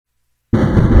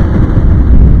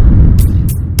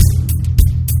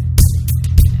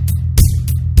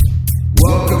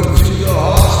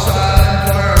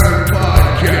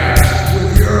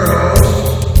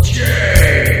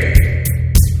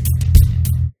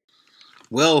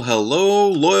Well, hello,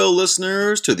 loyal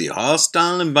listeners to the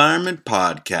Hostile Environment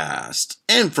Podcast,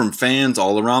 and from fans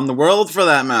all around the world for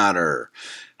that matter.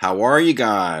 How are you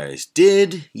guys?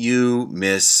 Did you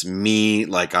miss me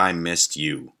like I missed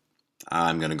you?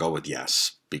 I'm going to go with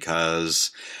yes,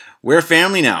 because we're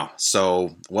family now,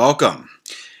 so welcome.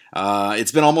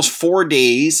 It's been almost 4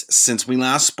 days since we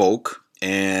last spoke,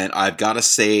 and I've got to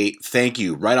say thank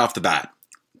you right off the bat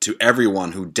to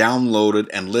everyone who downloaded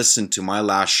and listened to my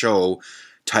last show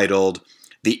titled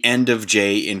The End of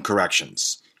Jay in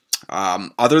Corrections.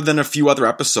 Other than a few other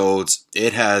episodes,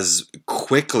 it has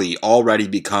quickly already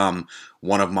become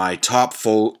one of my top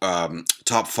 5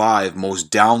 most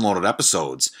downloaded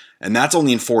episodes, and that's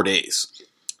only in 4 days.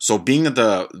 So being that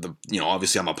the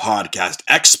obviously I'm a podcast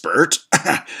expert,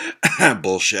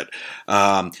 bullshit,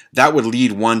 that would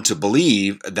lead one to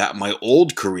believe that my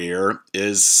old career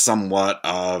is somewhat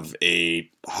of a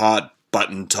hot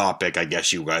button topic, I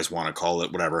guess you guys want to call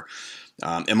it, whatever.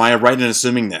 Am I right in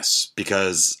assuming this?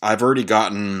 Because I've already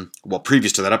gotten,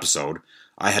 previous to that episode,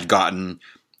 I had gotten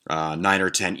 9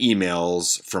 or 10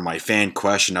 emails from my fan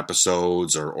question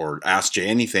episodes or Ask Jay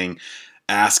Anything,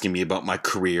 asking me about my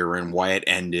career and why it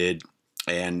ended.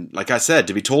 And like I said,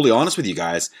 to be totally honest with you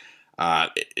guys,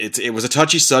 it was a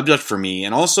touchy subject for me.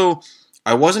 And also,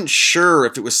 I wasn't sure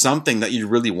if it was something that you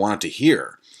really wanted to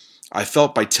hear. I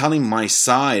felt by telling my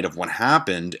side of what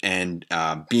happened and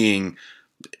being,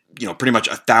 pretty much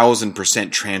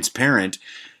 1,000% transparent,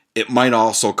 it might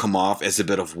also come off as a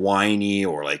bit of whiny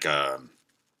or like a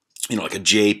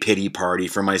Jay pity party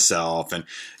for myself. And,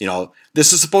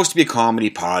 this is supposed to be a comedy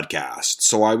podcast.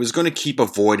 So I was going to keep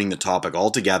avoiding the topic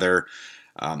altogether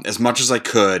as much as I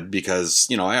could because,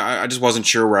 I just wasn't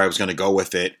sure where I was going to go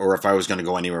with it or if I was going to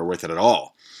go anywhere with it at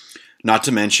all. Not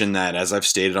to mention that, as I've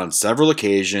stated on several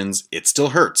occasions, it still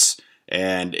hurts.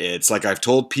 And it's like I've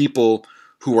told people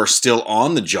who are still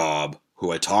on the job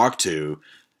who I talk to,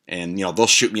 and, they'll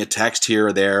shoot me a text here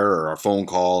or there or a phone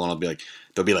call, and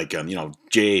they'll be like,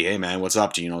 Jay, hey man, what's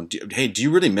up? Do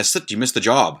you really miss it? Do you miss the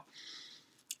job?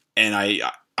 And I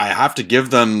have to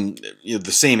give them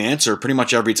the same answer pretty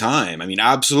much every time. I mean,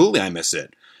 absolutely I miss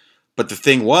it. But the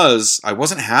thing was, I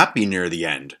wasn't happy near the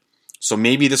end. So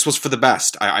maybe this was for the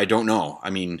best. I don't know.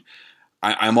 I mean,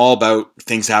 I'm all about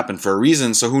things happen for a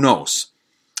reason, so who knows?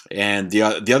 And the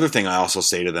other thing I also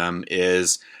say to them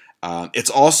is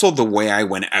it's also the way I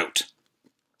went out.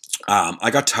 I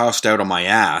got tossed out on my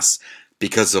ass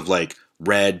because of like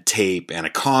red tape and a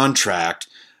contract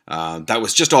that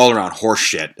was just all around horse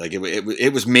shit. Like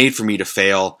it was made for me to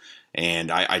fail, and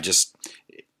I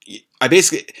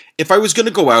basically, if I was going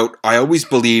to go out, I always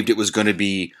believed it was going to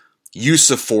be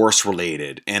use of force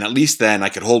related, and at least then I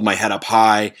could hold my head up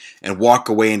high and walk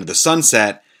away into the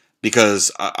sunset,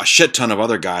 because a shit ton of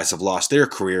other guys have lost their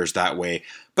careers that way.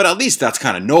 But at least that's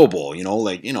kind of noble,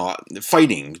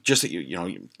 fighting, just,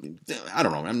 I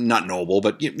don't know, I'm not noble,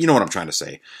 but you know what I'm trying to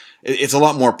say. It's a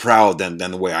lot more proud than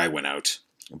the way I went out.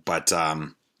 But, I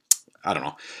don't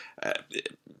know.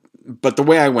 But the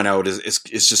way I went out is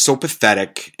just so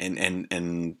pathetic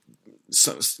and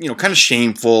so, kind of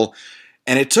shameful.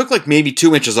 And it took like maybe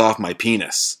 2 inches off my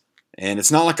penis. And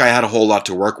it's not like I had a whole lot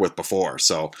to work with before.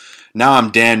 So now I'm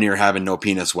damn near having no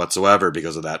penis whatsoever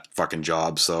because of that fucking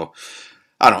job. So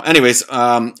I don't know. Anyways,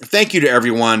 thank you to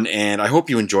everyone. And I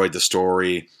hope you enjoyed the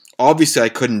story. Obviously, I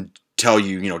couldn't tell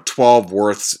you,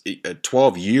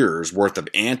 12 years worth of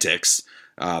antics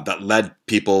that led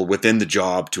people within the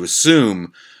job to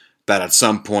assume that at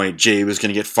some point Jay was going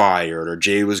to get fired or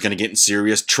Jay was going to get in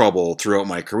serious trouble throughout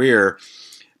my career.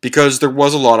 Because there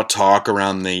was a lot of talk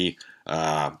around the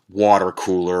water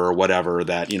cooler or whatever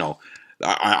that,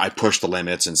 I pushed the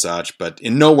limits and such. But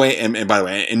in no way, and by the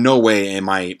way, in no way am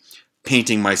I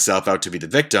painting myself out to be the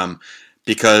victim,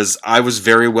 because I was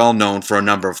very well known for a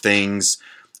number of things.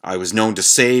 I was known to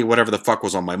say whatever the fuck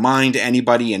was on my mind to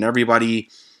anybody and everybody,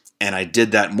 and I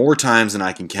did that more times than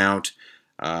I can count.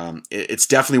 It's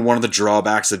definitely one of the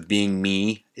drawbacks of being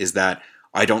me, is that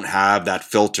I don't have that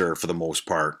filter for the most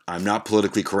part. I'm not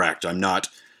politically correct. I'm not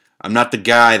the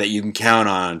guy that you can count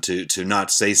on to not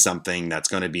say something that's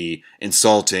going to be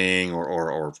insulting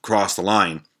or cross the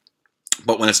line.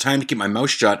 But when it's time to keep my mouth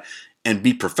shut and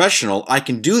be professional, I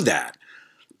can do that.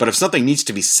 But if something needs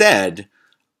to be said,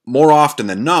 more often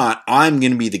than not, I'm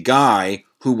going to be the guy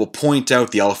who will point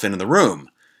out the elephant in the room.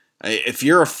 If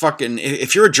you're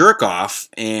a jerk off,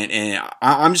 and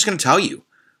I'm just going to tell you.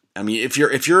 I mean, if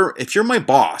you're my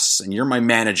boss and you're my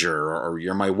manager or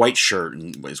you're my white shirt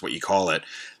is what you call it,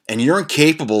 and you're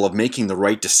incapable of making the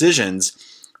right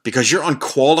decisions because you're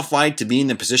unqualified to be in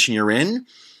the position you're in,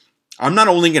 I'm not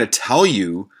only going to tell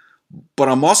you but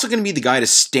I'm also going to be the guy to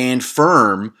stand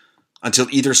firm until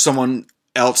either someone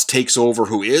else takes over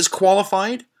who is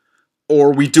qualified,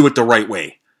 or we do it the right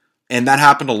way. And that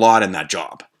happened a lot in that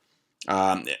job.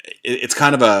 It's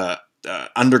kind of a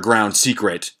underground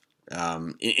secret.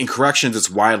 In corrections, it's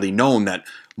widely known that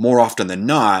more often than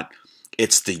not,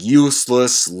 it's the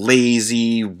useless,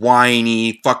 lazy,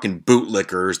 whiny, fucking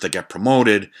bootlickers that get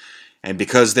promoted. And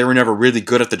because they were never really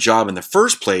good at the job in the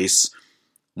first place,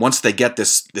 once they get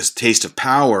this taste of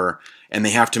power and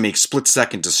they have to make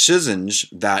split-second decisions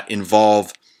that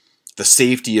involve the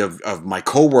safety of my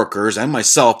coworkers and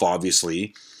myself,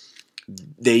 obviously,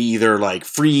 they either like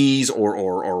freeze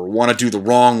or want to do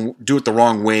it the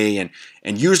wrong way, and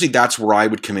usually that's where I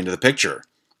would come into the picture.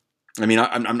 I mean,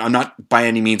 I'm not by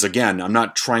any means, again, I'm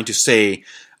not trying to say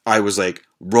I was like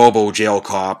Robo Jail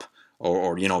Cop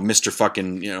or Mr.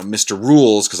 fucking Mr.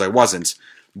 Rules, because I wasn't,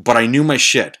 but I knew my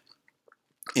shit,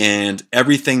 and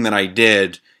everything that I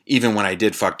did, even when I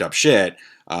did fucked up shit,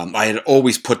 I had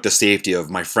always put the safety of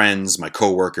my friends, my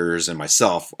coworkers, and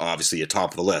myself obviously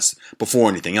atop of the list before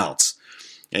anything else.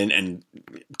 And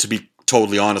to be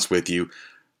totally honest with you,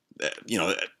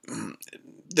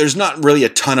 there's not really a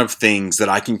ton of things that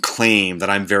I can claim that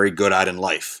I'm very good at in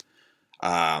life.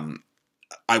 I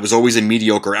was always a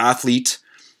mediocre athlete.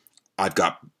 I've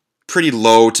got pretty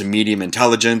low to medium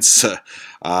intelligence.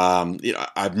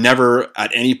 I've never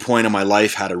at any point in my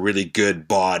life had a really good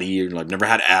body. I've never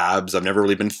had abs. I've never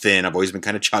really been thin. I've always been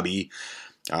kind of chubby.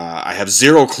 I have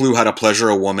zero clue how to pleasure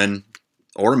a woman,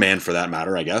 or a man for that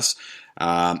matter, I guess.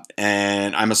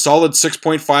 And I'm a solid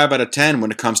 6.5 out of 10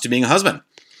 when it comes to being a husband.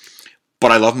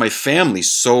 But I love my family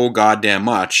so goddamn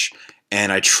much,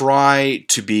 and I try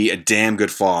to be a damn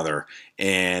good father,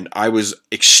 and I was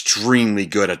extremely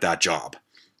good at that job.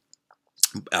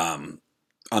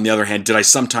 On the other hand, did I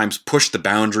sometimes push the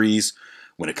boundaries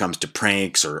when it comes to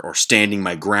pranks or standing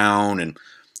my ground? And,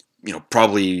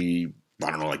 probably, I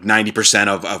don't know, like 90%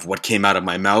 of what came out of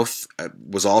my mouth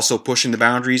was also pushing the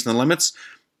boundaries and the limits?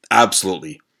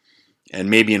 Absolutely. And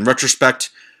maybe in retrospect,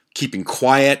 keeping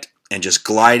quiet and just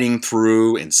gliding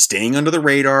through and staying under the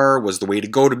radar was the way to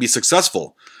go to be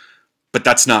successful. But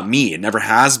that's not me. It never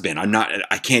has been.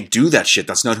 I can't do that shit.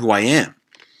 That's not who I am.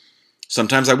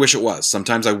 Sometimes I wish it was.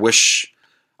 Sometimes I wish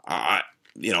I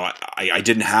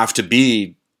didn't have to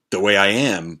be the way I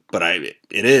am, but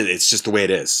it's just the way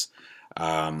it is.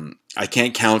 I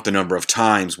can't count the number of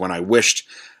times when I wished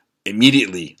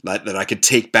immediately that I could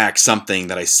take back something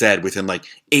that I said within like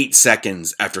 8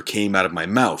 seconds after it came out of my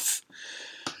mouth.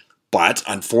 But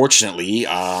unfortunately,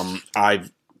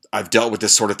 I've dealt with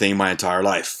this sort of thing my entire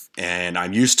life, and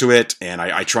I'm used to it, and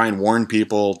I try and warn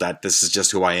people that this is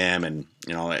just who I am, and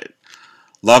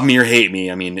love me or hate me,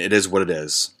 I mean, it is what it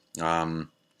is. I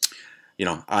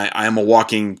am a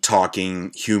walking,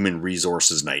 talking human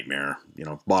resources nightmare,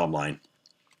 bottom line.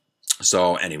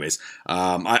 So anyways,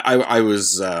 I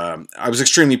was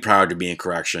extremely proud to be in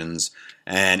corrections,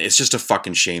 and it's just a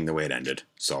fucking shame the way it ended.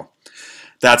 So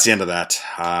that's the end of that.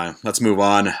 Let's move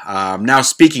on. Now,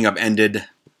 speaking of ended,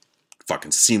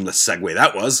 fucking seamless segue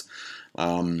that was.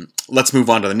 Let's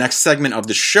move on to the next segment of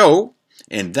the show,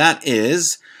 and that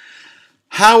is,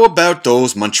 how about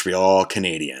those Montreal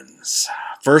Canadiens?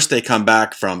 First, they come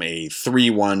back from a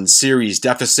 3-1 series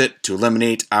deficit to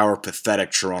eliminate our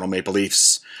pathetic Toronto Maple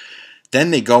Leafs.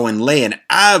 Then they go and lay an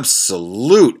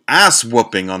absolute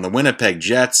ass-whooping on the Winnipeg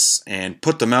Jets and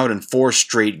put them out in 4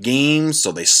 straight games,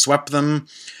 so they swept them.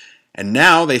 And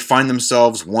now they find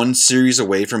themselves 1 series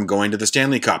away from going to the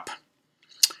Stanley Cup.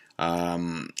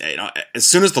 As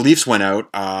soon as the Leafs went out,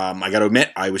 I got to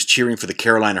admit, I was cheering for the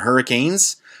Carolina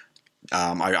Hurricanes.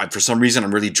 For some reason,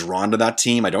 I'm really drawn to that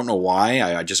team. I don't know why.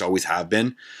 I just always have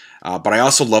been. But I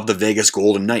also love the Vegas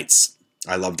Golden Knights.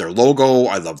 I love their logo.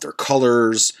 I love their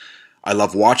colors. I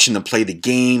love watching them play the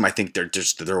game. I think they're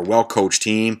a well-coached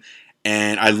team.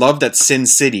 And I love that Sin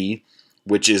City,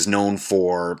 which is known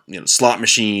for slot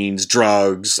machines,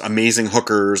 drugs, amazing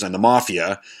hookers, and the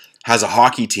mafia, has a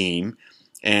hockey team.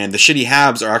 And the Shitty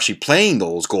Habs are actually playing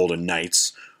those Golden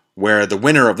Knights, where the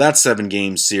winner of that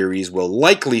 7-game series will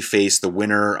likely face the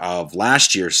winner of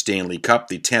last year's Stanley Cup,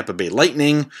 the Tampa Bay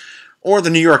Lightning, or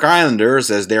the New York Islanders,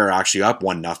 as they're actually up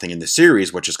 1-0 in the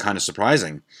series, which is kind of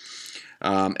surprising.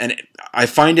 And I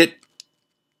find it,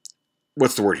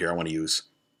 what's the word here I want to use?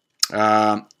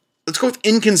 Let's go with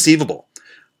inconceivable.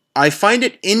 I find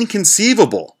it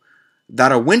inconceivable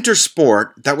that a winter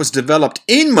sport that was developed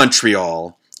in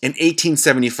Montreal in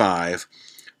 1875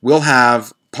 will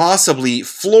have possibly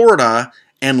Florida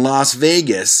and Las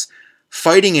Vegas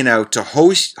fighting it out to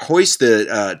hoist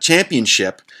the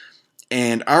championship,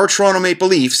 and our Toronto Maple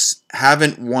Leafs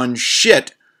haven't won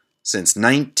shit since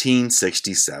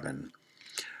 1967.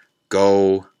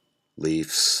 Go,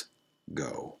 Leafs,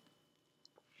 go.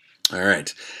 All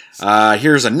right.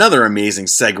 Here's another amazing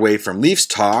segue from Leafs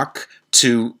talk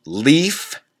to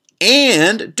Leaf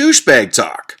and douchebag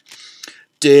talk.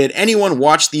 Did anyone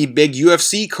watch the big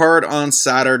UFC card on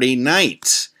Saturday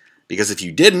night? Because if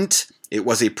you didn't, it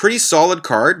was a pretty solid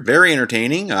card, very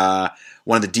entertaining.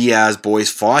 One of the Diaz boys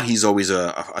fought. He's always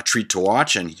a treat to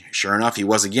watch, and sure enough, he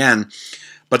was again.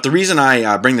 But the reason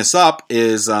I bring this up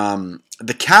is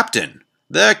the captain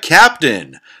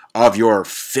of your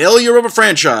failure of a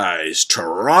franchise,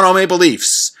 Toronto Maple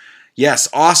Leafs. Yes,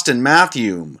 Auston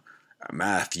Matthews,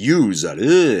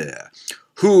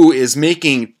 who is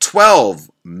making $12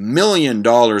 million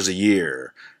a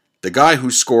year. The guy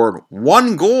who scored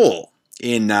one goal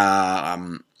in, a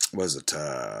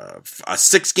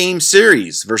 6-game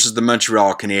series versus the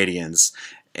Montreal Canadiens,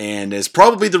 and is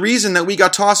probably the reason that we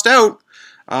got tossed out,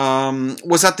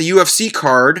 was at the UFC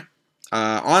card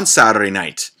on Saturday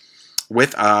night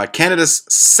with Canada's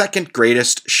second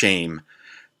greatest shame,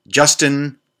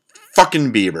 Justin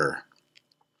fucking Bieber.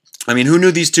 I mean, who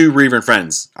knew these two were even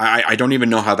friends? I don't even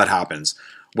know how that happens.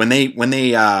 When they went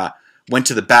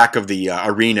to the back of the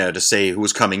arena to say who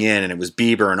was coming in, and it was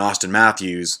Bieber and Auston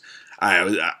Matthews, I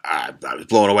was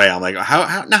blown away. I'm like,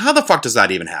 how the fuck does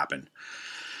that even happen?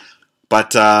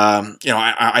 But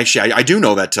I do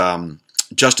know that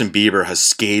Justin Bieber has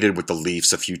skated with the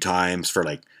Leafs a few times for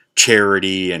like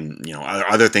charity and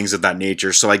other things of that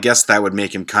nature. So I guess that would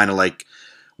make him kind of like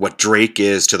what Drake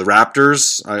is to the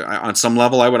Raptors on some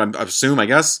level. I would assume, I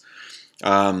guess.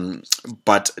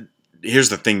 But here's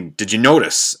the thing: did you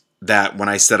notice that when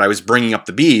I said I was bringing up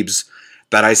the Biebs,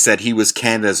 that I said he was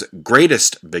Canada's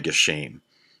biggest shame?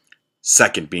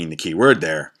 Second being the key word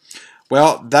there.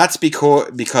 Well, that's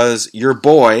because your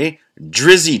boy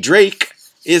Drizzy Drake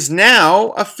is now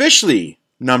officially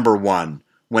number one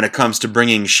when it comes to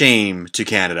bringing shame to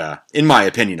Canada, in my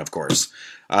opinion, of course.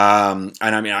 And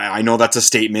I mean, I know that's a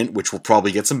statement which will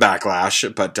probably get some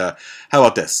backlash, but how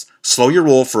about this? Slow your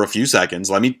roll for a few seconds.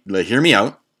 Hear me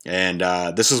out. And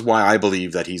this is why I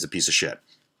believe that he's a piece of shit.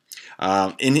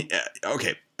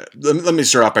 Okay, let me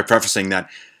start off by prefacing that.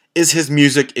 Is his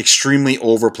music extremely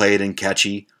overplayed and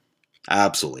catchy?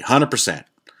 Absolutely, 100%.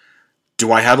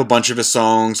 Do I have a bunch of his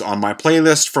songs on my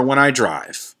playlist for when I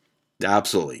drive?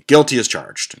 Absolutely. Guilty as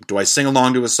charged. Do I sing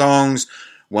along to his songs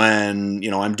when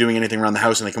I'm doing anything around the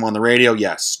house and they come on the radio?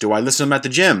 Yes. Do I listen to them at the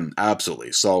gym?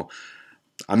 Absolutely. So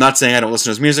I'm not saying I don't listen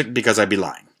to his music because I'd be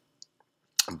lying.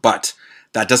 But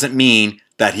that doesn't mean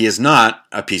that he is not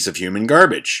a piece of human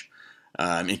garbage.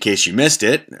 In case you missed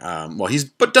it, he's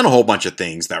done a whole bunch of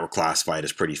things that were classified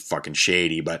as pretty fucking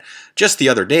shady. But just the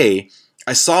other day,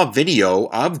 I saw a video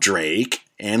of Drake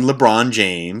and LeBron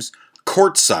James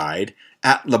courtside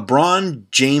at LeBron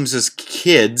James's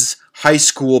kids' high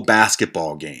school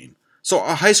basketball game. So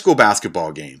a high school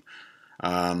basketball game.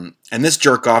 And this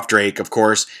jerk-off Drake, of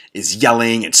course, is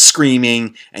yelling and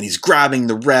screaming, and he's grabbing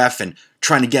the ref and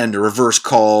trying to get into reverse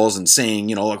calls and saying,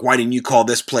 why didn't you call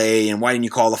this play, and why didn't you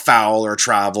call a foul or a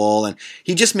travel? And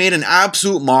he just made an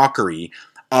absolute mockery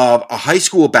of a high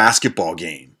school basketball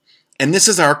game. And this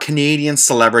is our Canadian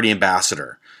celebrity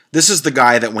ambassador. This is the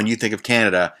guy that when you think of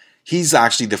Canada, he's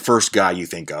actually the first guy you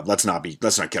think of. Let's not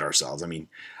kid ourselves. I mean,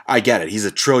 I get it. He's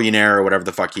a trillionaire or whatever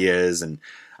the fuck he is, and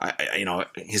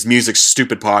his music's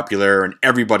stupid popular and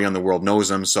everybody on the world knows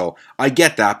him, so I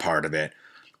get that part of it.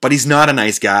 But he's not a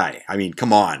nice guy. I mean,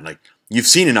 come on. Like, you've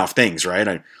seen enough things,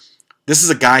 right? This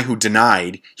is a guy who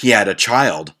denied he had a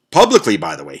child. Publicly,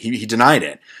 by the way. He denied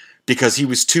it. Because he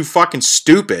was too fucking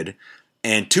stupid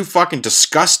and too fucking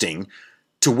disgusting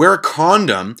to wear a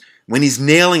condom when he's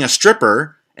nailing a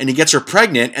stripper and he gets her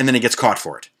pregnant and then he gets caught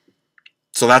for it.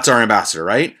 So that's our ambassador,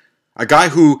 right? A guy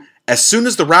who, as soon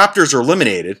as the Raptors are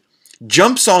eliminated,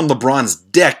 jumps on LeBron's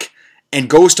dick and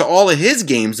goes to all of his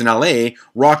games in LA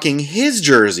rocking his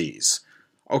jerseys.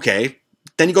 Okay,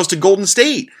 then he goes to Golden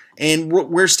State and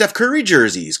wears Steph Curry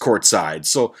jerseys courtside.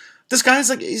 So this guy's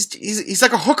like, he's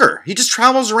like a hooker. He just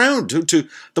travels around to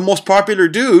the most popular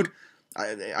dude.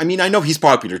 I mean, I know he's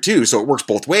popular too, so it works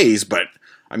both ways, but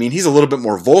I mean, he's a little bit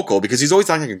more vocal because he's always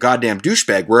acting like a goddamn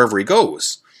douchebag wherever he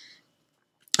goes.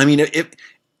 I mean,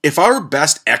 if our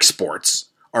best exports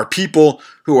are people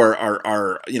who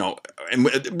are and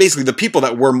basically the people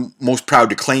that we're most proud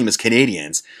to claim as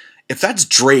Canadians, if that's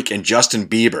Drake and Justin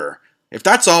Bieber, if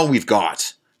that's all we've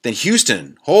got, then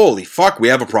Houston, holy fuck, we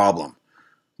have a problem.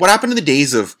 What happened to the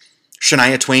days of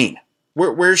Shania Twain?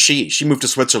 Where's she? She moved to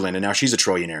Switzerland and now she's a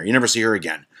trillionaire. You never see her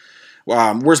again.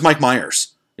 Where's Mike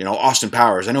Myers? Austin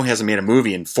Powers. I know he hasn't made a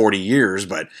movie in 40 years,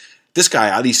 but This guy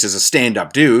at least is a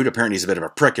stand-up dude. Apparently he's a bit of a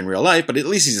prick in real life, but at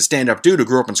least he's a stand-up dude who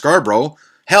grew up in Scarborough.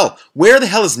 Hell, where the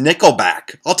hell is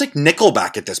Nickelback? I'll take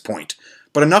Nickelback at this point.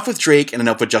 But enough with Drake and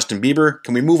enough with Justin Bieber.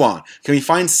 Can we move on? Can we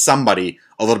find somebody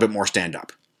a little bit more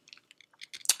stand-up?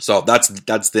 So that's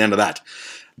the end of that.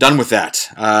 Done with that.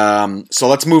 So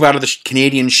let's move out of the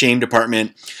Canadian shame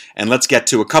department and let's get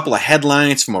to a couple of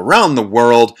headlines from around the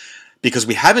world, because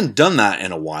we haven't done that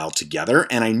in a while together,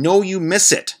 and I know you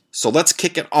miss it. So let's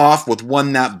kick it off with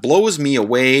one that blows me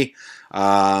away.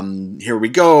 Here we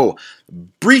go.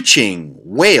 Breaching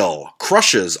whale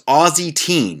crushes Aussie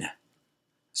teen.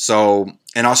 So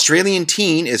an Australian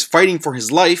teen is fighting for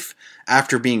his life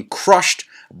after being crushed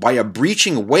by a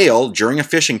breaching whale during a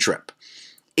fishing trip.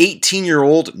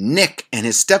 18-year-old Nick and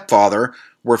his stepfather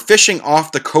were fishing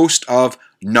off the coast of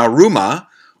Narooma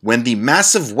when the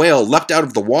massive whale leapt out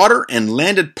of the water and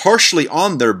landed partially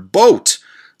on their boat,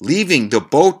 leaving the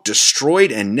boat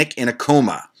destroyed and Nick in a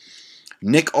coma.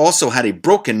 Nick also had a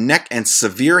broken neck and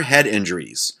severe head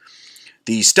injuries.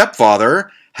 The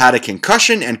stepfather had a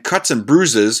concussion and cuts and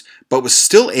bruises, but was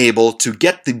still able to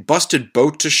get the busted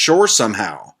boat to shore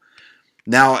somehow.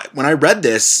 Now, when I read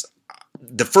this,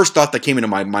 the first thought that came into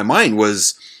my mind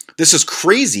was, this is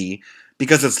crazy,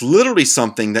 because it's literally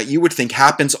something that you would think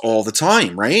happens all the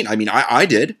time, right? I mean, I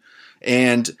did.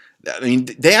 And I mean,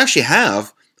 they actually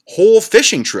have whole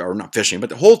fishing trip, or not fishing, but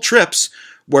the whole trips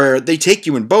where they take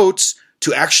you in boats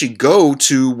to actually go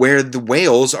to where the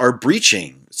whales are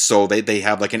breaching. So they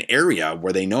have like an area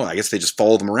where they know. I guess they just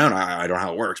follow them around. I don't know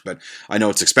how it works, but I know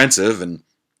it's expensive and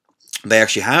they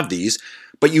actually have these.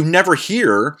 But you never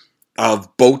hear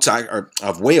of boats or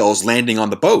of whales landing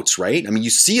on the boats, right? I mean, you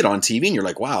see it on TV and you're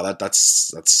like, wow,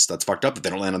 that's fucked up that they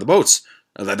don't land on the boats.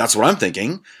 That's what I'm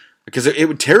thinking, because it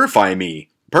would terrify me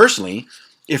personally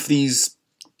if these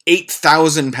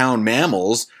 8,000-pound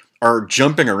mammals are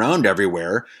jumping around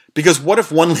everywhere, because what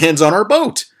if one lands on our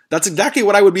boat? That's exactly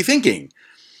what I would be thinking.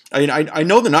 I mean, I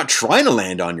know they're not trying to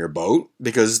land on your boat,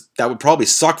 because that would probably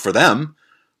suck for them,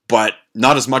 but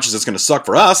not as much as it's going to suck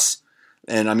for us.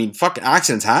 And I mean, fucking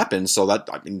accidents happen, so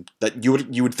that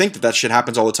you would think that shit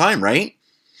happens all the time, right?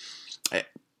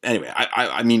 Anyway,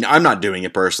 I mean, I'm not doing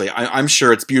it personally. I'm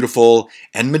sure it's beautiful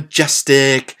and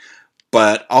majestic,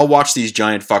 but I'll watch these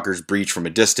giant fuckers breach from a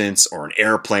distance, or an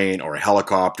airplane, or a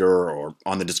helicopter, or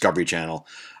on the Discovery Channel.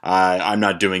 I'm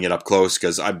not doing it up close,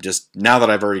 because I'm just, now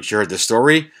that I've already heard this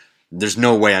story, there's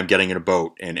no way I'm getting in a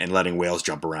boat and letting whales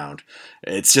jump around.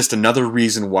 It's just another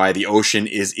reason why the ocean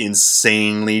is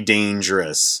insanely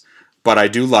dangerous. But I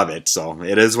do love it, so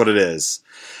it is what it is.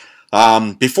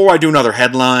 Before I do another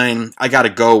headline, I gotta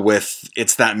go with,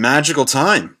 it's that magical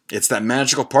time. It's that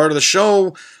magical part of the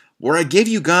show where I give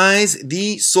you guys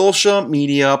the social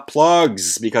media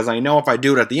plugs, because I know if I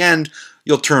do it at the end,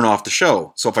 you'll turn off the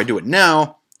show. So if I do it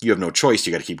now, you have no choice.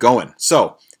 You gotta keep going.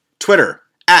 So, Twitter,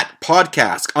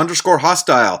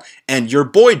 @podcast_hostile, and your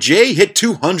boy Jay hit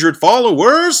 200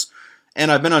 followers,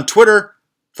 and I've been on Twitter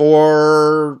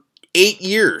for 8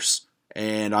 years,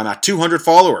 and I'm at 200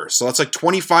 followers, so that's like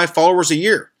 25 followers a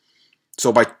year.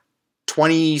 So by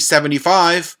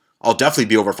 2075, I'll definitely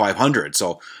be over 500,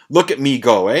 so look at me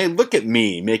go, eh? Look at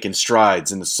me making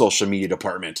strides in the social media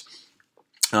department.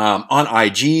 On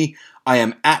IG, I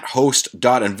am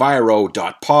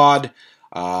 @host.enviro.pod.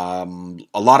 A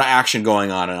lot of action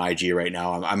going on IG right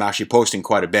now. I'm actually posting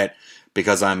quite a bit,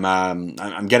 because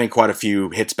I'm getting quite a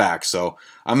few hits back. So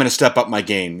I'm going to step up my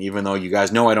game. Even though you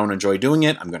guys know I don't enjoy doing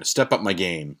it, I'm going to step up my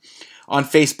game. On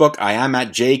Facebook, I am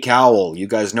 @JCowell. You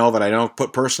guys know that I don't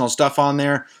put personal stuff on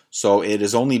there, so it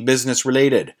is only business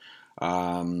related.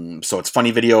 So it's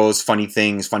funny videos, funny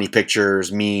things, funny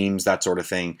pictures, memes, that sort of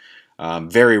thing.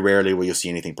 Very rarely will you see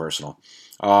anything personal.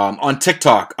 On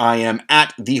TikTok, I am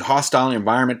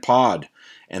 @TheHostileEnvironmentPod.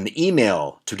 And the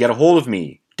email to get a hold of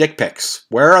me, dick pics.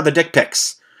 Where are the dick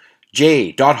pics?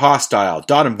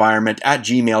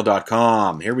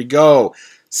 j.hostile.environment@gmail.com. Here we go.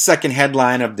 Second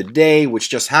headline of the day, which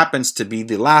just happens to be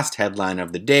the last headline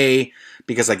of the day,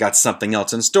 because I got something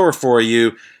else in store for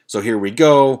you. So here we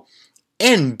go.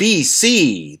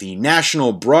 NBC, the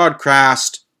National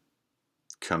Broadcast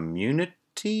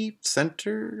Community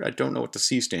Center? I don't know what the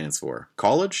C stands for.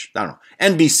 College? I don't know.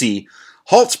 NBC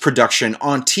halts production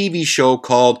on TV show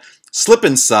called Slip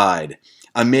Inside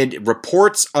amid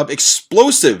reports of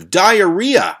explosive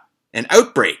diarrhea. An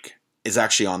outbreak is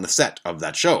actually on the set of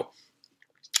that show.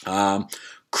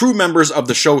 Crew members of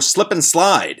the show Slip and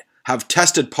Slide have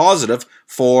tested positive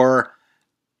for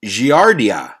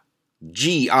Giardia.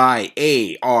 Giardia.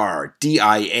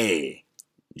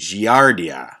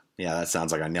 Giardia. Yeah, that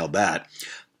sounds like I nailed that.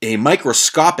 A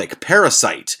microscopic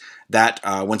parasite that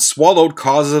when swallowed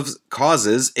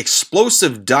causes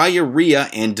explosive diarrhea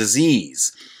and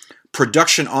disease.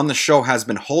 Production on the show has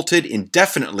been halted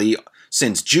indefinitely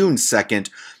since June 2nd,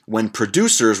 when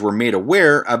producers were made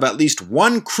aware of at least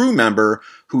one crew member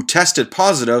who tested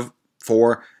positive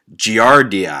for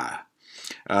Giardia.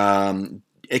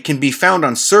 It can be found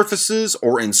on surfaces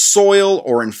or in soil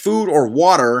or in food or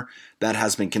water that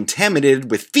has been contaminated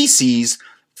with feces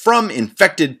from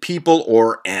infected people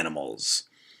or animals.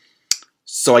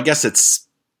 So I guess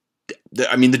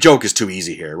the joke is too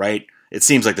easy here, right? It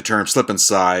seems like the term slip and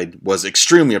slide was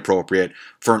extremely appropriate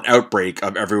for an outbreak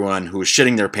of everyone who was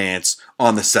shitting their pants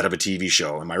on the set of a TV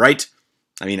show. Am I right?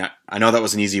 I mean, I know that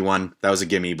was an easy one. That was a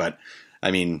gimme, but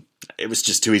I mean, it was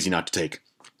just too easy not to take.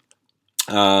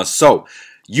 So,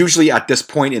 usually at this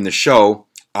point in the show,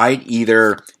 I'd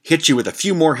either hit you with a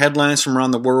few more headlines from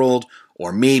around the world,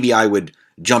 or maybe I would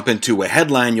jump into a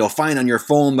headline you'll find on your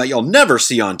phone that you'll never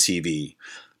see on TV.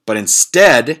 But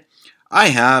instead, I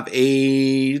have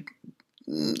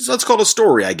let's call it a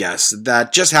story, I guess,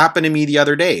 that just happened to me the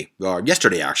other day, or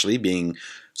yesterday actually,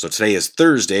 so today is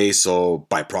Thursday, so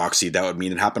by proxy that would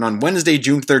mean it happened on Wednesday,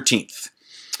 June 13th.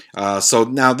 So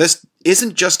now this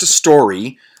isn't just a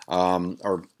story,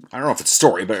 or I don't know if it's a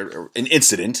story, but an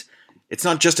incident. It's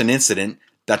not just an incident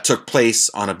that took place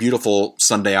on a beautiful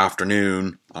Sunday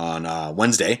afternoon on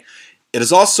Wednesday. It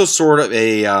is also sort of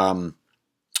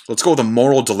let's go with a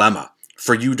moral dilemma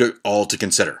for you all to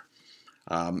consider.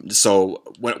 So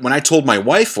when I told my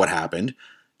wife what happened,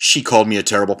 she called me a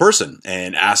terrible person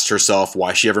and asked herself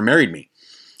why she ever married me.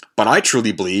 But I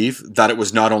truly believe that it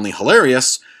was not only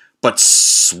hilarious, but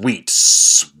sweet,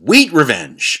 sweet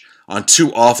revenge on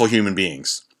two awful human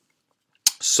beings.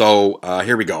 So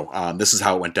here we go. This is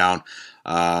how it went down.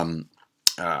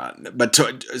 But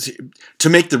to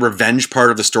make the revenge part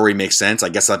of the story make sense, I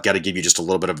guess I've got to give you just a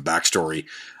little bit of a backstory,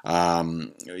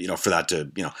 for that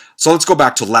to, So let's go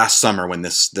back to last summer when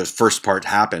the first part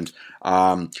happened.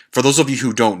 For those of you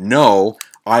who don't know,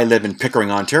 I live in Pickering,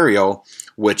 Ontario,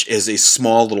 which is a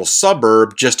small little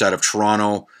suburb just out of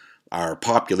Toronto. Our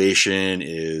population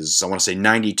is, I want to say,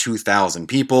 92,000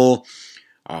 people.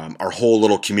 Our whole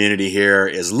little community here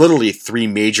is literally 3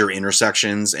 major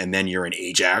intersections, and then you're in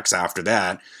Ajax after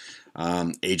that,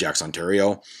 Ajax,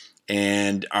 Ontario.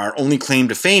 And our only claim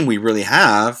to fame we really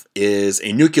have is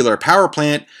a nuclear power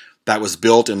plant that was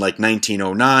built in like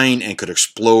 1909 and could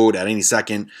explode at any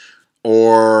second,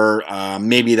 or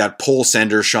maybe that pole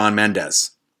sender Shawn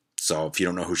Mendes. So if you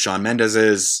don't know who Shawn Mendes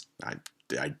is,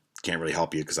 I can't really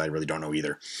help you because I really don't know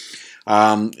either.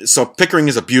 So Pickering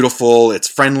is it's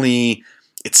friendly,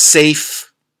 it's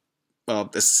safe.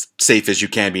 Well, as safe as you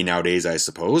can be nowadays, I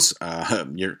suppose.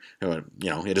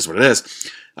 It is what it is.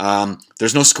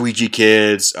 There's no squeegee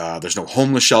kids. There's no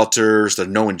homeless shelters. There's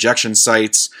no injection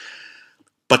sites.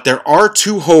 But there are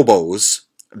 2 hobos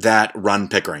that run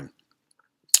Pickering.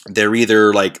 They're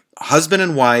either like husband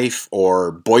and wife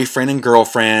or boyfriend and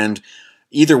girlfriend.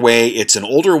 Either way, it's an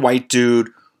older white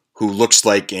dude who looks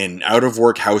like an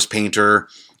out-of-work house painter,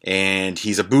 and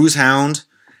he's a booze hound.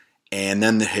 And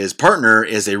then his partner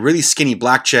is a really skinny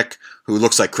black chick who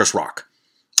looks like Chris Rock.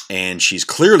 And she's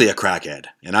clearly a crackhead.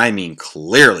 And I mean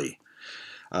clearly.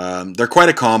 They're quite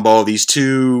a combo. These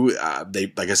two,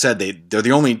 they rent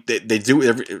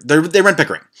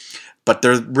Pickering. But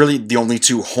they're really the only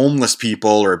 2 homeless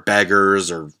people or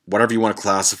beggars or whatever you want to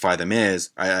classify them as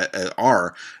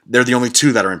are. They're the only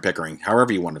 2 that are in Pickering,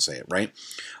 however you want to say it, right?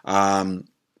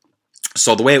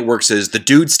 So the way it works is the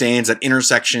dude stands at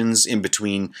intersections in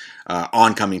between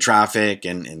oncoming traffic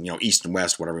and east and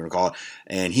west, whatever you want to call it,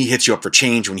 and he hits you up for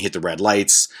change when you hit the red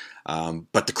lights.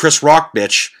 But the Chris Rock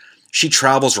bitch, she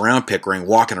travels around Pickering,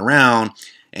 walking around,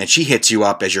 and she hits you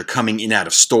up as you're coming in out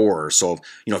of stores. So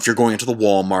if you're going into the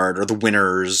Walmart or the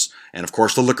Winners, and of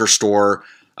course the liquor store,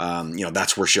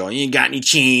 that's where she'll, you got any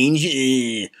change?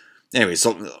 Anyway,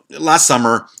 so last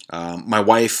summer, my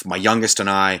wife, my youngest, and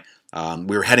I.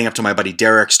 We were heading up to my buddy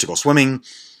Derek's to go swimming,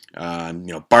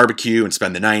 barbecue and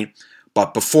spend the night.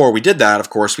 But before we did that, of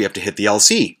course, we have to hit the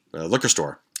LC, the liquor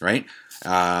store, right?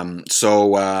 So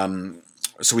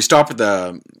we stop at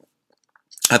the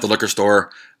liquor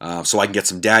store so I can get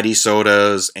some daddy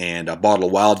sodas and a bottle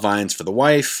of Wild Vines for the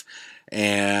wife.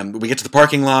 And we get to the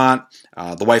parking lot.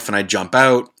 The wife and I jump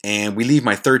out, and we leave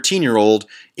my 13-year-old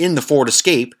in the Ford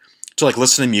Escape to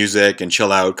listen to music and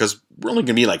chill out, because we're only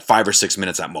going to be 5 or 6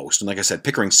 minutes at most. And like I said,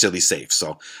 Pickering's silly safe,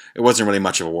 so it wasn't really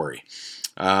much of a worry.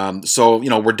 So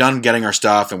we're done getting our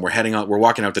stuff, and we're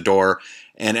walking out the door.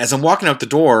 And as I'm walking out the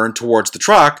door and towards the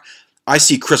truck, I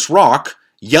see Chris Rock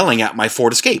yelling at my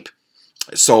Ford Escape.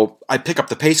 So I pick up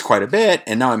the pace quite a bit,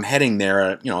 and now I'm heading there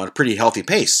at a pretty healthy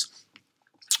pace.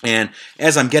 And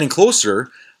as I'm getting closer,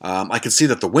 I can see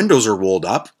that the windows are rolled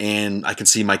up, and I can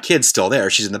see my kid still there.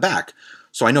 She's in the back.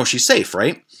 So I know she's safe,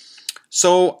 right?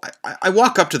 So I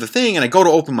walk up to the thing, and I go to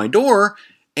open my door,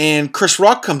 and Chris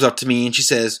Rock comes up to me, and she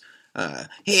says,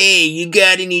 hey, you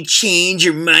got any change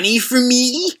or money for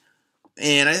me?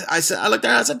 And I looked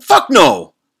at her, I said, fuck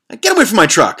no! Get away from my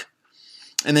truck!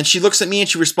 And then she looks at me and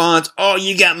she responds, oh,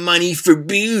 you got money for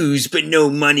booze, but no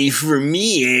money for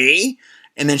me, eh?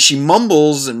 And then she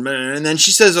mumbles, and then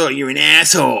she says, oh, you're an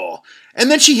asshole.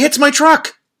 And then she hits my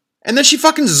truck. And then she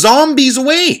fucking zombies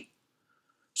away.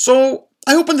 So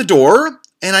I opened the door,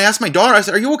 and I asked my daughter, I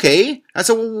said, are you okay? I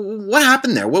said, well, what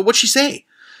happened there? What'd she say?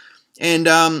 And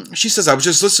she says, I was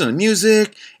just listening to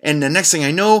music, and the next thing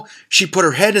I know, she put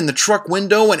her head in the truck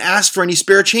window and asked for any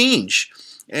spare change.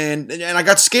 And I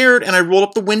got scared, and I rolled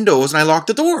up the windows, and I locked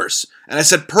the doors. And I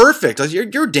said, perfect. I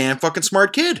said, you're a damn fucking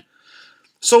smart kid.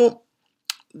 So,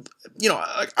 you know,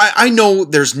 I know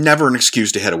there's never an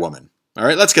excuse to hit a woman. All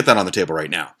right, let's get that on the table right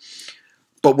now.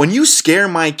 But when you scare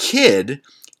my kid,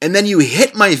 and then you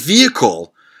hit my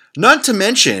vehicle, not to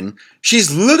mention,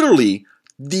 she's literally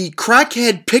the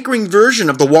crackhead Pickering version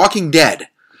of The Walking Dead.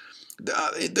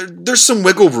 There's some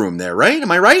wiggle room there, right?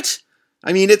 Am I right?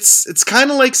 I mean, it's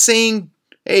kind of like saying,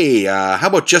 hey, how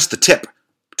about just the tip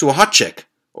to a hot chick?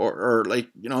 Or like,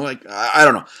 you know, like, I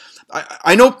don't know.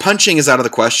 I know punching is out of the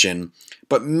question,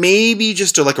 but maybe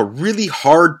just like a really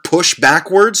hard push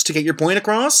backwards to get your point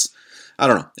across? I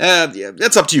don't know. Yeah,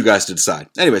 that's up to you guys to decide.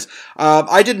 Anyways,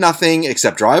 I did nothing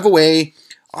except drive away.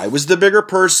 I was the bigger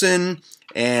person,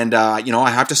 and, you know,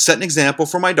 I have to set an example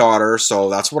for my daughter, so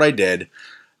that's what I did.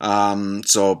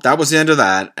 So that was the end of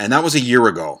that, and that was a year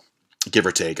ago, give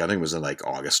or take. I think it was in, like,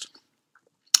 August.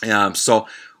 So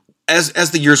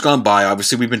as the years gone by,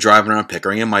 obviously we've been driving around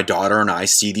Pickering, and my daughter and I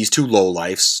see these two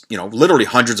lowlifes, you know, literally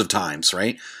hundreds of times,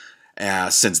 right,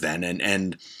 since then,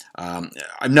 and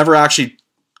I've never actually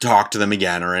talked to them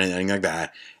again or anything like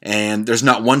that. And there's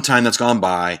not one time that's gone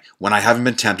by when I haven't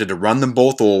been tempted to run them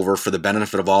both over for the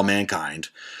benefit of all mankind.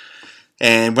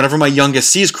 And whenever my youngest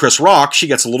sees Chris Rock, she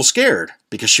gets a little scared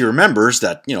because she remembers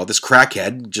that, you know, this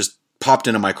crackhead just popped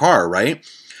into my car, right?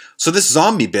 So this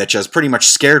zombie bitch has pretty much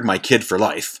scared my kid for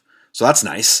life. So that's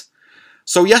nice.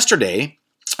 So yesterday,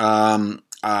 I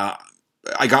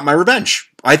got my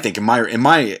revenge. I think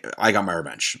I got my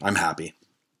revenge. I'm happy.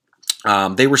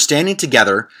 They were standing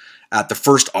together at the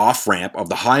first off-ramp of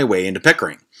the highway into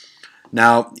Pickering.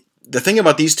 Now, the thing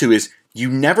about these two is you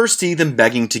never see them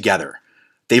begging together.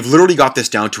 They've literally got this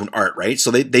down to an art, right? So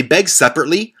they beg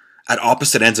separately at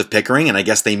opposite ends of Pickering, and I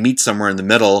guess they meet somewhere in the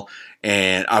middle,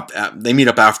 and they meet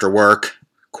up after work,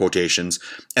 quotations,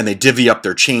 and they divvy up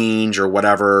their change or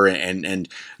whatever, and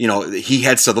you know, he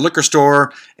heads to the liquor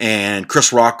store, and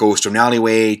Chris Rock goes to an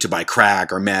alleyway to buy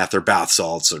crack or meth or bath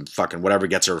salts or fucking whatever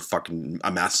gets her fucking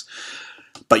a mess.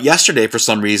 But yesterday, for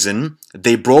some reason,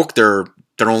 they broke their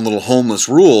own little homeless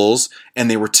rules, and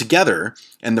they were together.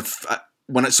 And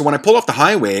when I pulled off the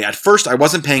highway, at first I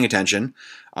wasn't paying attention,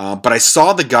 but I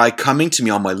saw the guy coming to me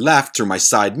on my left through my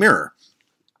side mirror.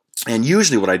 And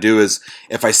usually what I do is,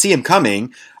 if I see him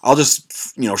coming, I'll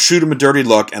just, you know, shoot him a dirty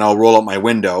look, and I'll roll up my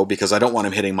window because I don't want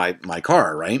him hitting my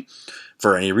car, right?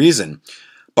 For any reason.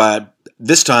 But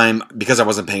this time, because I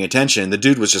wasn't paying attention, the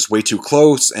dude was just way too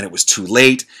close, and it was too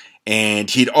late, and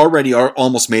he'd already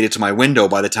almost made it to my window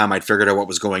by the time I'd figured out what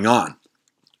was going on.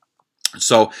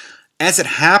 So, as it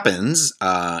happens,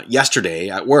 yesterday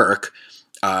at work,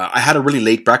 I had a really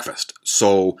late breakfast.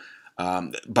 So,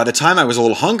 by the time I was a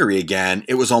little hungry again,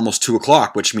 it was almost 2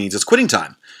 o'clock, which means it's quitting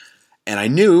time. And I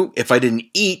knew if I didn't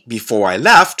eat before I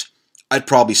left, I'd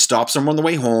probably stop somewhere on the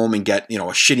way home and get, you know,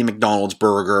 a shitty McDonald's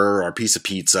burger or a piece of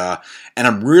pizza. And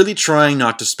I'm really trying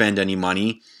not to spend any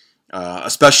money,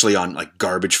 especially on like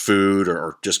garbage food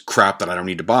or just crap that I don't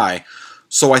need to buy.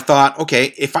 So I thought,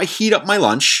 okay, if I heat up my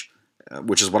lunch,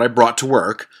 which is what I brought to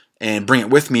work, and bring it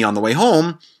with me on the way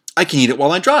home, I can eat it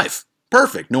while I drive.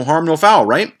 Perfect. No harm, no foul,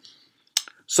 right?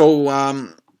 So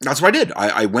that's what I did.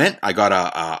 I went, I got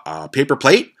a paper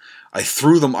plate. I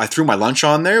threw my lunch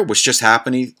on there, which just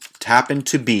happened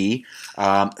to be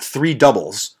 3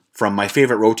 doubles from my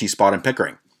favorite roti spot in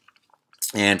Pickering.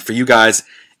 And for you guys,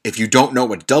 if you don't know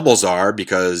what doubles are,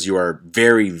 because you are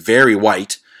very, very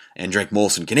white and drink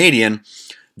Molson Canadian,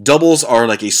 doubles are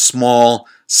like a small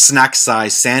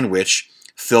snack-sized sandwich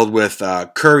filled with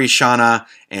curry chana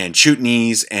and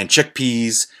chutneys and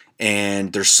chickpeas,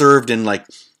 and they're served in like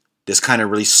this kind of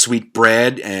really sweet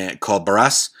bread called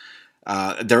barras.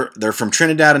 They're from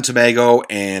Trinidad and Tobago,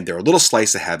 and they're a little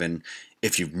slice of heaven.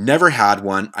 If you've never had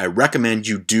one, I recommend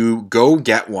you do go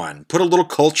get one. Put a little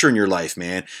culture in your life,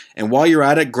 man. And while you're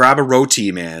at it, grab a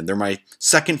roti, man. They're my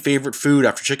second favorite food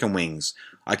after chicken wings.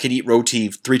 I could eat roti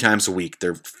 3 times a week.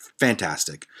 They're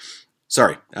fantastic.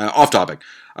 Sorry, off topic.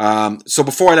 So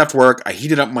before I left work, I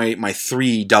heated up my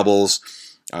 3 doubles.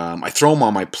 I throw them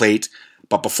on my plate.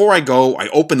 But before I go, I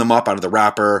open them up out of the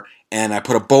wrapper, and I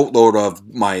put a boatload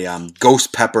of my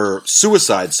ghost pepper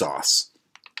suicide sauce.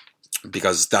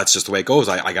 Because that's just the way it goes.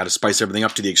 I got to spice everything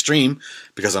up to the extreme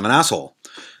because I'm an asshole.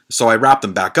 So I wrap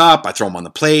them back up, I throw them on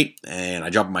the plate, and I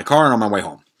jump in my car and on my way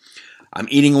home. I'm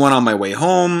eating one on my way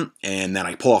home, and then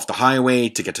I pull off the highway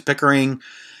to get to Pickering.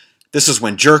 This is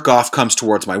when Jerk-Off comes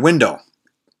towards my window.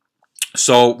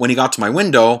 So when he got to my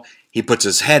window, he puts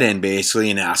his head in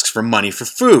basically and asks for money for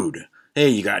food. Hey,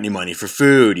 you got any money for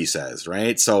food, he says,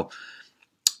 right? So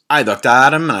I looked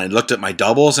at him, and I looked at my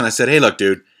doubles, and I said, hey, look,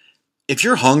 dude. If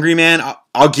you're hungry, man,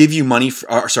 I'll give you money.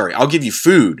 I'll give you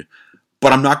food,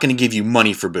 but I'm not going to give you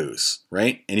money for booze,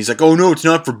 right? And he's like, "Oh no, it's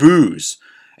not for booze."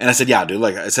 And I said, "Yeah, dude.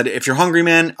 Like I said, if you're hungry,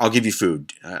 man, I'll give you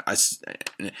food."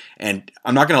 And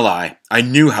I'm not going to lie, I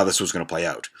knew how this was going to play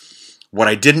out. What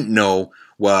I didn't know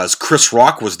was Chris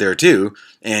Rock was there too,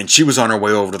 and she was on her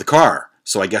way over to the car.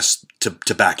 So I guess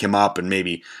to back him up, and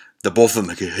maybe the both of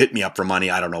them could hit me up for money.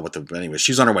 I don't know anyway,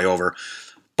 she's on her way over.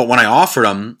 But when I offered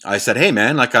him, I said, hey,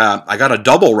 man, like I got a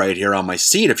double right here on my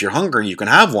seat. If you're hungry, you can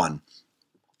have one.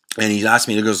 And he asked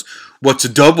me, he goes, what's a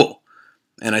double?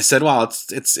 And I said, well,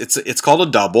 it's called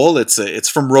a double. It's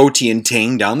from Roti and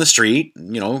Ting down the street,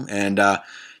 and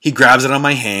he grabs it on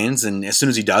my hands. And as soon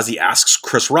as he does, he asks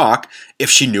Chris Rock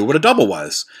if she knew what a double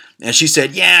was. And she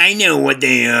said, yeah, I know what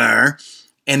they are.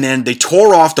 And then they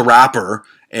tore off the wrapper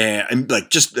and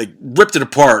just ripped it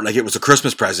apart like it was a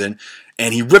Christmas present.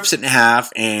 And he rips it in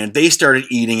half, and they started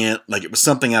eating it like it was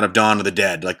something out of Dawn of the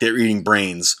Dead, like they're eating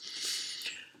brains.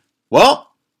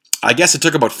 Well, I guess it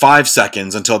took about 5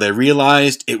 seconds until they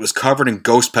realized it was covered in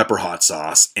ghost pepper hot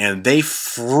sauce, and they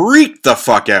freaked the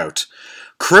fuck out.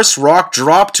 Chris Rock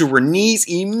dropped to her knees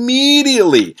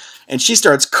immediately, and she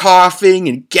starts coughing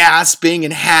and gasping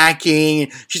and hacking.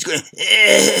 She's going,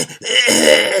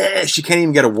 she can't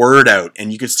even get a word out,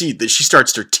 and you can see that she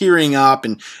starts to tearing up,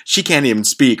 and she can't even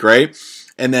speak, right?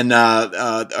 And then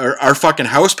our fucking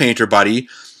house painter buddy,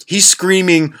 he's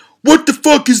screaming, what the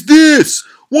fuck is this?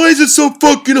 Why is it so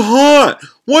fucking hot?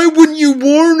 Why wouldn't you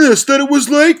warn us that it was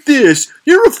like this?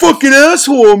 You're a fucking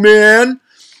asshole, man.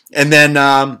 And then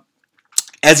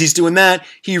as he's doing that,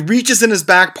 he reaches in his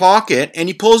back pocket and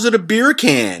he pulls out a beer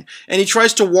can and he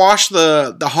tries to wash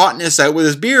the hotness out with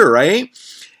his beer, right?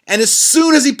 And as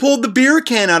soon as he pulled the beer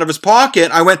can out of his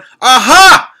pocket, I went,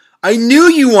 aha! I knew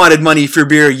you wanted money for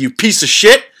beer, you piece of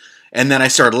shit. And then I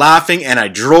started laughing and I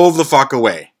drove the fuck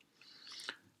away.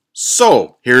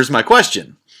 So, here's my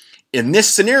question. In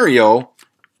this scenario,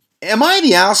 am I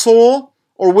the asshole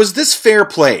or was this fair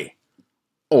play?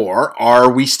 Or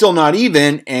are we still not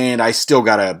even and I still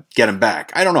gotta get him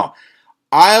back? I don't know.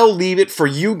 I'll leave it for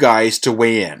you guys to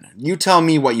weigh in. You tell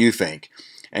me what you think.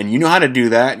 And you know how to do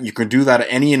that. You can do that at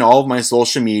any and all of my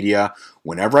social media.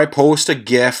 Whenever I post a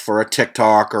GIF or a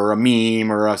TikTok or a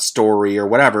meme or a story or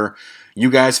whatever, you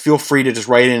guys feel free to just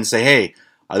write in and say, hey,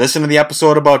 I listened to the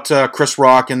episode about Chris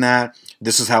Rock and that.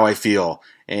 This is how I feel.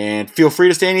 And feel free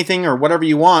to say anything or whatever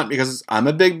you want because I'm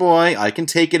a big boy. I can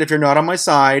take it if you're not on my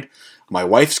side. My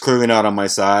wife's clearly not on my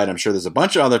side. I'm sure there's a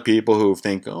bunch of other people who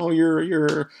think, oh,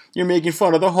 you're making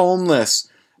fun of the homeless.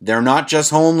 They're not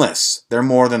just homeless. They're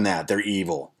more than that. They're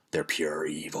evil. They're pure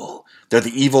evil. They're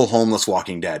the evil homeless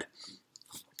Walking Dead.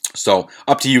 So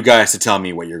up to you guys to tell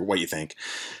me what you think.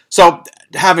 So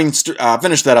having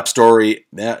finished that story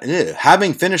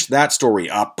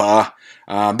up,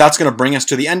 that's going to bring us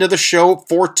to the end of the show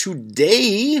for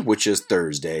today, which is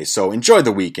Thursday. So enjoy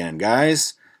the weekend,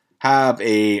 guys. Have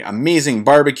a amazing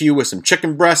barbecue with some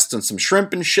chicken breasts and some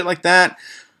shrimp and shit like that.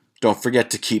 Don't forget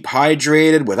to keep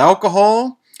hydrated with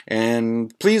alcohol.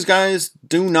 And please, guys,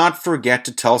 do not forget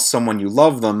to tell someone you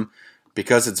love them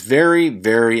because it's very,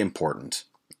 very important.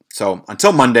 So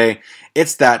until Monday,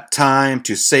 it's that time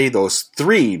to say those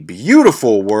 3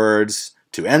 beautiful words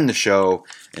to end the show.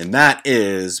 And that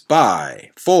is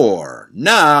bye for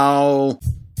now.